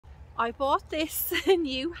I bought this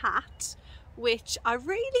new hat, which I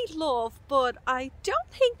really love, but I don't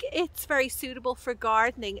think it's very suitable for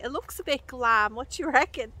gardening. It looks a bit glam. What do you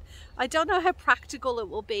reckon? I don't know how practical it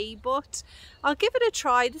will be, but I'll give it a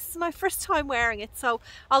try. This is my first time wearing it, so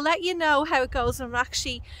I'll let you know how it goes when I'm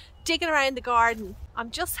actually digging around the garden. I'm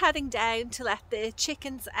just heading down to let the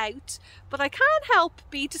chickens out, but I can't help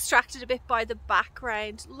be distracted a bit by the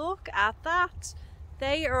background. Look at that.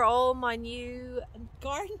 They are all my new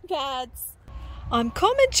garden beds. I'm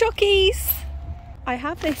coming, Chuckies. I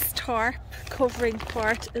have this tarp covering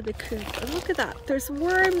part of the coop, and look at that, there's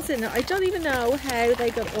worms in it. I don't even know how they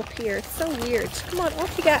got up here. It's so weird. Come on,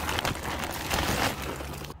 off you get.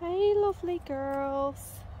 Hey lovely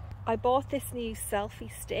girls. I bought this new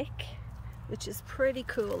selfie stick, which is pretty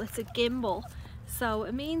cool. It's a gimbal, so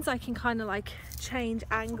it means I can kind of like change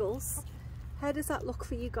angles. How does that look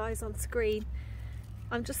for you guys on screen?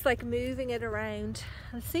 I'm just like moving it around,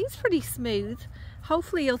 and it seems pretty smooth.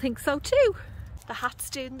 Hopefully you'll think so too. The hat's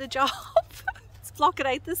doing the job. It's blocking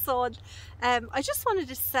out the sun. I just wanted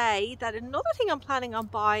to say that another thing I'm planning on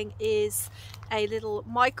buying is a little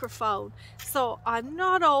microphone, so I'm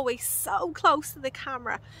not always so close to the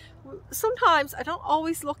camera. Sometimes I don't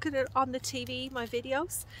always look at it on the TV, my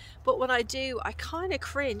videos, but when I do, I kind of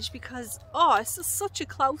cringe because, oh, it's just such a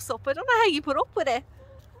close-up. I don't know how you put up with it.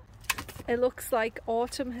 It looks like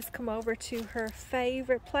Autumn has come over to her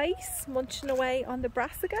favourite place, munching away on the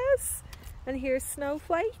brassicas. And here's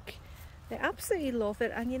Snowflake. They absolutely love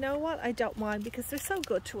it, and you know what? I don't mind, because they're so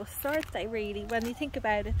good to us, aren't they, really? When you think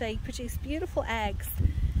about it, they produce beautiful eggs.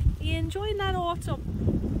 Are you enjoying that, Autumn?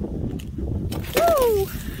 Woo!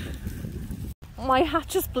 My hat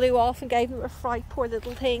just blew off and gave them a fright, poor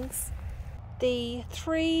little things. The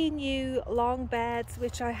 3 new long beds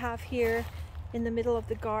which I have here in the middle of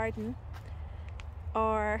the garden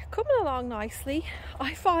are coming along nicely.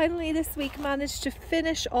 I finally this week managed to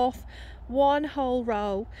finish off one whole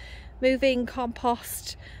row, moving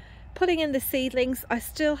compost, putting in the seedlings. I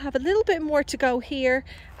still have a little bit more to go here,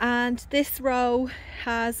 and this row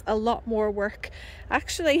has a lot more work.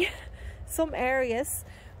 Actually, some areas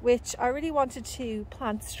which I really wanted to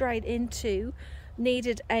plant straight into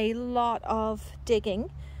needed a lot of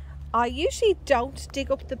digging. I usually don't dig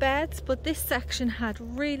up the beds, but this section had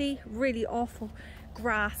really awful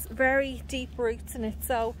grass, very deep roots in it,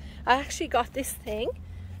 so I actually got this thing.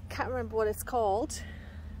 Can't remember what it's called,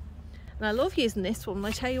 and I love using this one.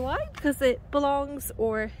 I tell you why, because it belongs,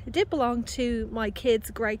 or it did belong, to my kids'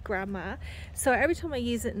 great grandma, so every time I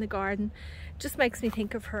use it in the garden it just makes me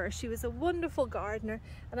think of her. She was a wonderful gardener,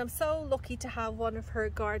 and I'm so lucky to have one of her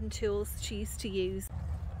garden tools she used to use.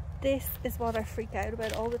 This is what I freak out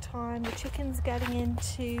about all the time, the chickens getting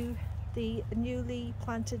into the newly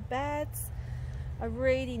planted beds. I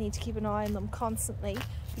really need to keep an eye on them constantly,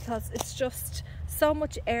 because it's just so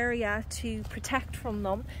much area to protect from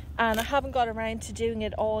them, and I haven't got around to doing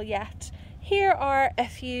it all yet. Here are a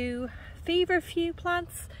few feverfew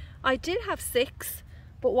plants. I did have 6,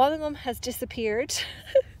 but one of them has disappeared.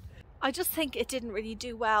 I just think it didn't really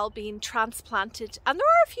do well being transplanted, and there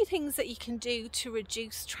are a few things that you can do to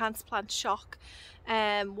reduce transplant shock.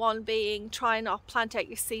 One being, try and not plant out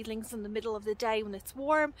your seedlings in the middle of the day when it's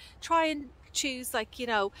warm. Try and choose, like, you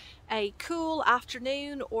know, a cool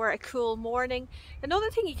afternoon or a cool morning. Another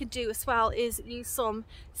thing you can do as well is use some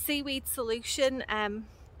seaweed solution.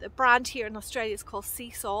 The brand here in Australia is called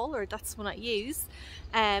Sea Salt, or that's one I use.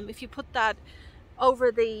 If you put that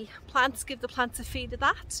over the plants, give the plants a feed of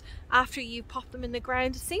that after you pop them in the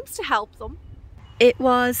ground, it seems to help them. It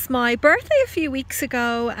was my birthday a few weeks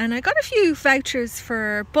ago, and I got a few vouchers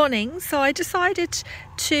for bunning, so I decided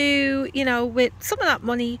to, you know, with some of that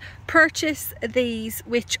money, purchase these,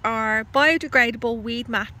 which are biodegradable weed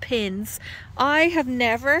mat pins. I have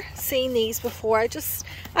never seen these before. I just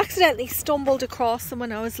accidentally stumbled across them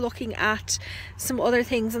when I was looking at some other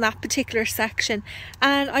things in that particular section,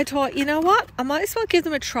 and I thought, you know what, I might as well give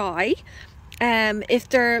them a try. If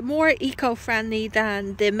they're more eco-friendly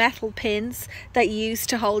than the metal pins that you use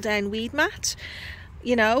to hold down weed mat,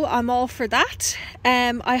 you know, I'm all for that.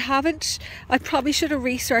 I probably should have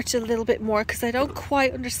researched a little bit more, because I don't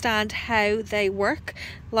quite understand how they work,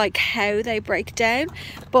 like how they break down,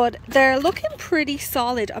 but they're looking pretty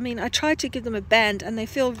solid. I mean, I tried to give them a bend and they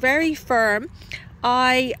feel very firm.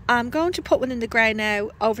 I am going to put one in the ground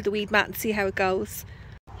now over the weed mat and see how it goes.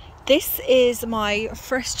 This is my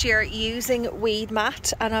first year using weed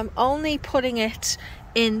mat, and I'm only putting it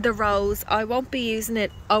in the rows. I won't be using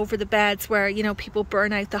it over the beds where, you know, people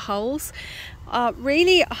burn out the holes.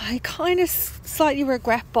 Really, I kind of slightly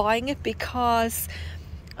regret buying it, because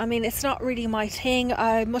I mean, it's not really my thing.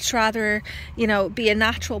 I'd much rather, you know, be a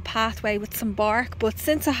natural pathway with some bark, but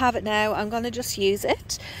since I have it now, I'm going to just use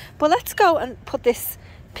it. But let's go and put this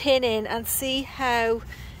pin in and see how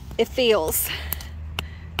it feels.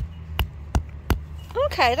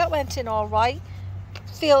 Okay, that went in all right.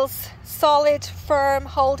 Feels solid, firm,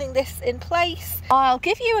 holding this in place. I'll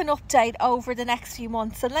give you an update over the next few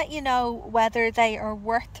months and let you know whether they are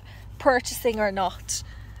worth purchasing or not.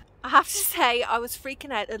 I have to say, I was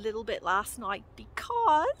freaking out a little bit last night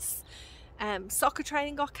because soccer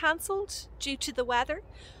training got cancelled due to the weather.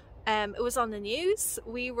 It was on the news.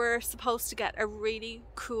 We were supposed to get a really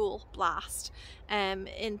cool blast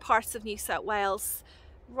in parts of New South Wales,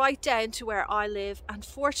 right down to where I live.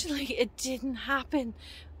 Unfortunately, it didn't happen.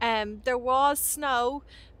 There was snow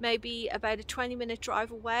maybe about a 20-minute drive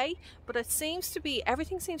away, but it seems to be,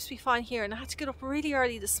 everything seems to be fine here. And I had to get up really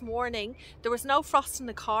early this morning. There was no frost in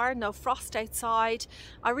the car, no frost outside.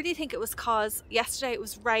 I really think it was because yesterday it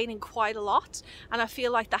was raining quite a lot, and I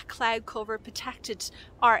feel like that cloud cover protected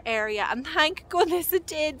our area, and thank goodness it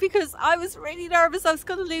did, because I was really nervous I was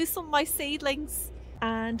going to lose some of my seedlings.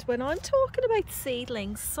 And when I'm talking about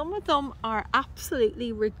seedlings, some of them are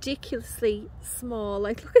absolutely ridiculously small.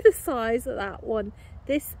 Like, look at the size of that one.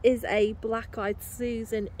 This is a black-eyed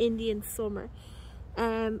Susan Indian summer.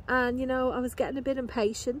 And you know, I was getting a bit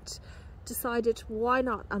impatient. Decided, why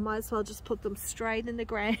not? I might as well just put them straight in the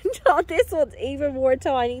ground. Oh, this one's even more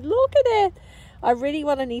tiny. Look at it. I really,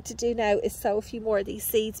 what I need to do now is sow a few more of these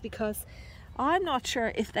seeds, because I'm not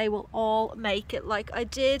sure if they will all make it. Like, I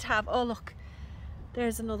did have, oh look,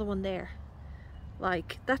 there's another one there.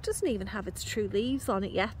 Like, that doesn't even have its true leaves on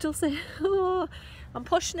it yet, does it? Oh, I'm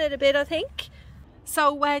pushing it a bit, I think.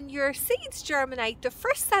 So when your seeds germinate, the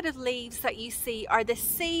first set of leaves that you see are the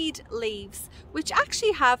seed leaves, which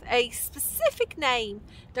actually have a specific name.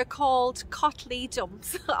 They're called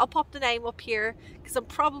cotyledons. I'll pop the name up here because I'm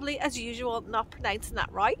probably, as usual, not pronouncing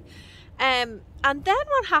that right. And then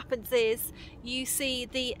what happens is you see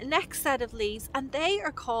the next set of leaves, and they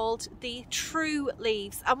are called the true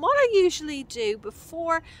leaves. And what I usually do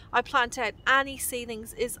before I plant out any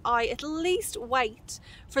seedlings is I at least wait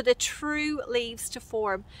for the true leaves to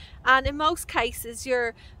form. And in most cases,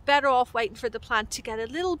 you're better off waiting for the plant to get a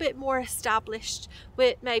little bit more established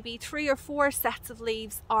with maybe 3 or 4 sets of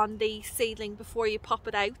leaves on the seedling before you pop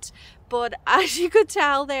it out. But as you could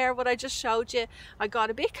tell there, what I just showed you, I got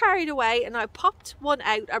a bit carried away and I popped one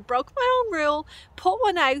out. I broke my own rule, put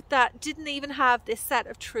one out that didn't even have this set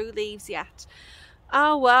of true leaves yet.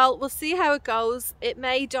 Oh well, we'll see how it goes. It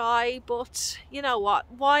may die, but you know what,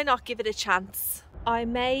 why not give it a chance? I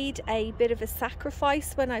made a bit of a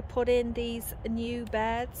sacrifice when I put in these new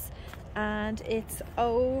beds, and it's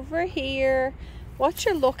over here. What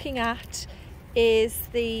you're looking at is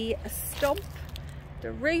the stump,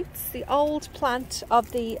 the roots, the old plant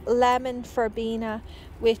of the lemon verbena,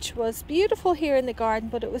 which was beautiful here in the garden,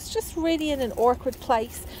 but it was just really in an awkward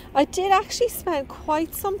place. I did actually spend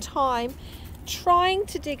quite some time trying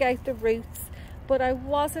to dig out the roots, but I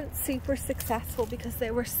wasn't super successful because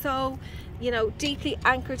they were so, you know, deeply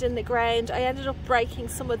anchored in the ground. I ended up breaking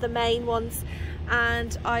some of the main ones,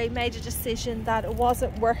 and I made a decision that it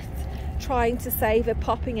wasn't worth trying to save it,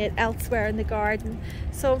 popping it elsewhere in the garden.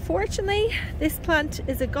 So unfortunately this plant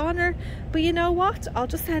is a goner, but you know what, I'll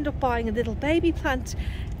just end up buying a little baby plant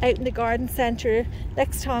out in the garden centre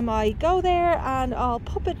next time I go there, and I'll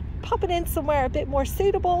pop it in somewhere a bit more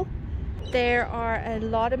suitable. There are a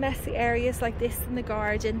lot of messy areas like this in the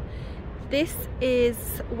garden. This is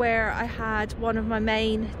where I had one of my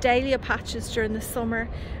main dahlia patches during the summer,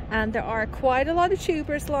 and there are quite a lot of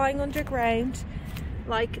tubers lying underground.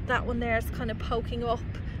 Like that one there is kind of poking up.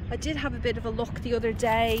 I did have a bit of a look the other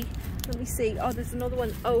day. Let me see. Oh, there's another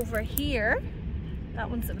one over here. That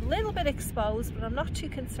one's a little bit exposed, but I'm not too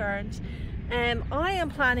concerned. I am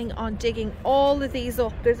planning on digging all of these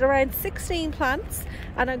up. There's around 16 plants,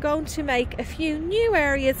 and I'm going to make a few new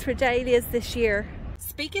areas for dahlias this year.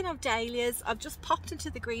 Speaking of dahlias, I've just popped into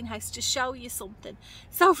the greenhouse to show you something.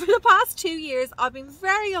 So for the past 2 years, I've been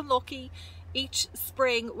very unlucky each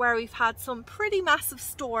spring where we've had some pretty massive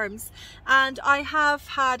storms, and I have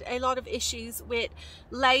had a lot of issues with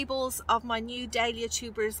labels of my new dahlia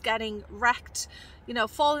tubers getting wrecked, you know,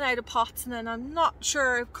 falling out of pots, and then I'm not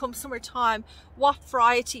sure come summertime what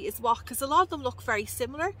variety is what, because a lot of them look very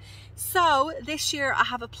similar. So this year I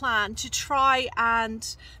have a plan to try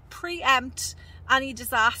and preempt any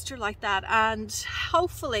disaster like that, and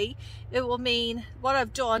hopefully it will mean, what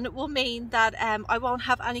I've done will mean that I won't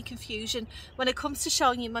have any confusion when it comes to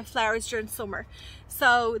showing you my flowers during summer.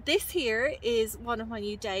 So this here is one of my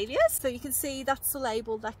new dahlias, so you can see that's the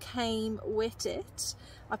label that came with it.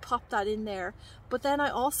 I popped that in there. But then I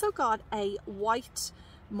also got a white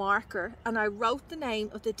marker and I wrote the name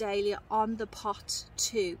of the dahlia on the pot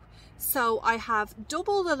too. So I have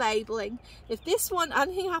double the labelling. If this one,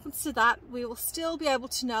 anything happens to that, we will still be able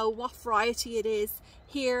to know what variety it is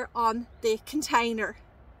here on the container.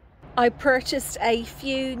 I purchased a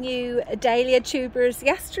few new dahlia tubers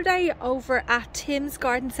yesterday over at Tim's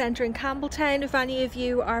Garden Centre in Campbelltown. If any of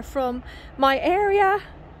you are from my area,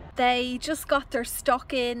 they just got their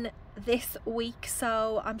stock in this week,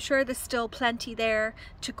 so I'm sure there's still plenty there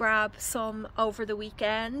to grab some over the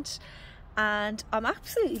weekend. And I'm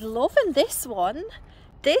absolutely loving this one.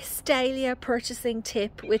 This dahlia purchasing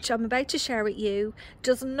tip, which I'm about to share with you,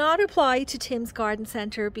 does not apply to Tim's Garden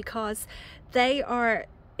Centre because they are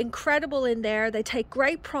incredible in there. They take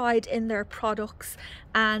great pride in their products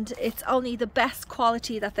and it's only the best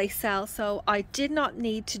quality that they sell, so I did not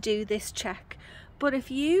need to do this check. But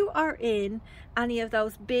if you are in any of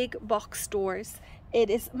those big box stores, it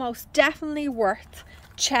is most definitely worth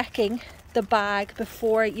checking the bag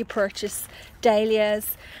before you purchase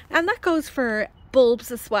dahlias, and that goes for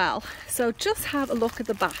bulbs as well. So just have a look at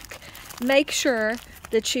the back, make sure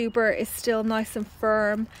the tuber is still nice and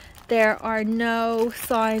firm. There are no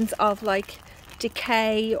signs of like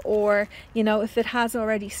decay, or you know, if it has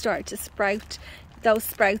already started to sprout, those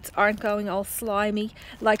sprouts aren't going all slimy.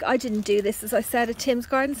 Like, I didn't do this, as I said, at Tim's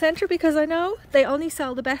Garden Centre because I know they only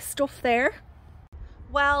sell the best stuff there.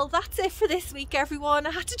 Well, that's it for this week, everyone.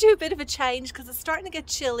 I had to do a bit of a change because it's starting to get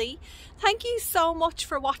chilly. Thank you so much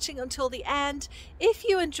for watching until the end. If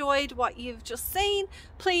you enjoyed what you've just seen,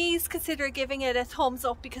 please consider giving it a thumbs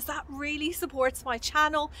up because that really supports my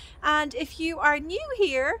channel. And if you are new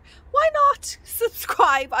here, why not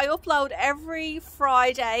subscribe? I upload every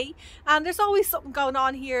Friday and there's always something going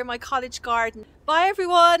on here in my cottage garden. Bye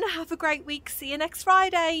everyone, have a great week. See you next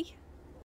Friday.